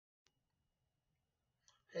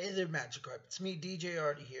Hey there, Magikarp. It's me, DJ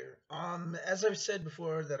Artie here. As I've said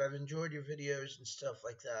before, that I've enjoyed your videos and stuff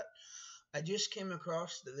like that. I just came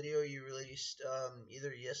across the video you released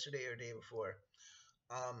either yesterday or day before.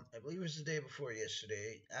 I believe it was the day before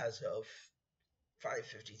yesterday, as of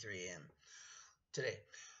 5:53 a.m. today.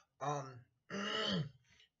 Um,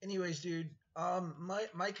 anyways, dude.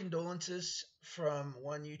 My condolences from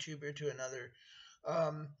one YouTuber to another.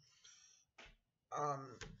 Um,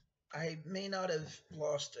 um, I may not have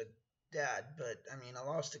lost a dad, but I mean, I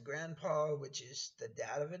lost a grandpa, which is the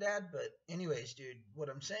dad of a dad. But, anyways, dude, what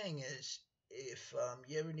I'm saying is if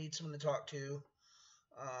you ever need someone to talk to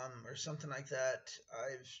or something like that,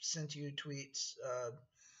 I've sent you tweets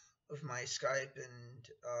of my Skype and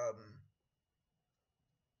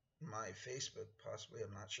my Facebook, possibly.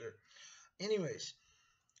 I'm not sure. Anyways,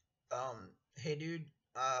 hey, dude.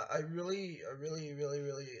 I really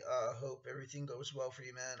hope everything goes well for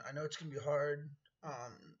you, man. I know it's gonna be hard,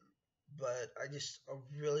 um, but I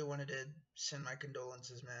really wanted to send my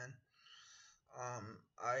condolences, man.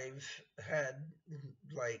 I've had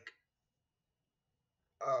like,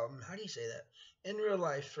 how do you say that? In real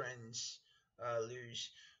life, friends lose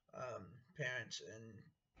parents and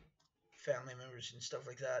family members and stuff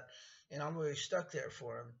like that, and I'm always stuck there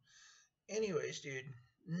for them. Anyways, dude,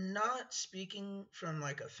 not speaking from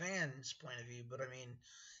like a fan's point of view, but I mean,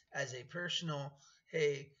 as a personal,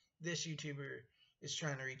 hey, this YouTuber is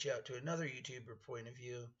trying to reach out to another YouTuber point of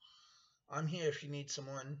view. I'm here if you need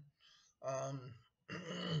someone. Um,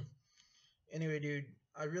 anyway, dude,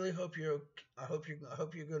 I really hope you're. I hope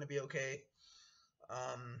you're going to be okay.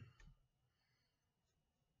 Um,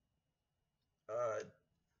 uh,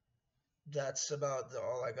 that's about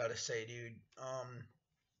all I gotta say, dude.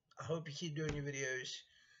 I hope you keep doing your videos.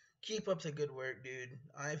 Keep up the good work, dude.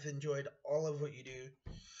 I've enjoyed all of what you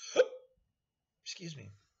do. Excuse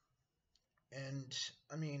me. And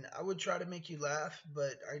I mean, I would try to make you laugh,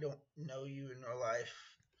 but I don't know you in real life.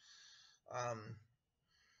 Um,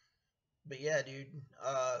 but yeah, dude.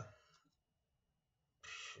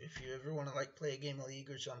 If you ever want to like play a game of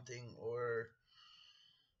League or something, or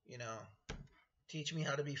you know, teach me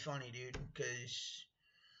how to be funny, dude. Because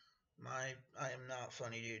I am not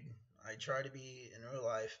funny, dude. I try to be in real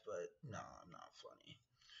life, but no, I'm not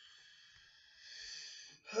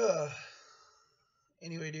funny.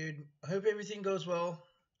 Anyway, dude, I hope everything goes well.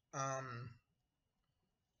 Um,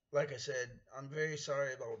 like I said, I'm very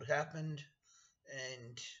sorry about what happened,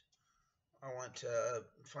 and I want to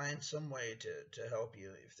find some way to help you.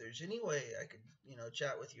 If there's any way I could,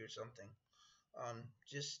 chat with you or something,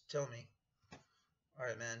 just tell me. All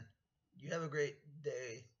right, man. You have a great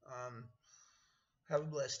day. Have a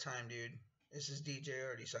blessed time, dude. This is DJ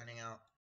already signing out.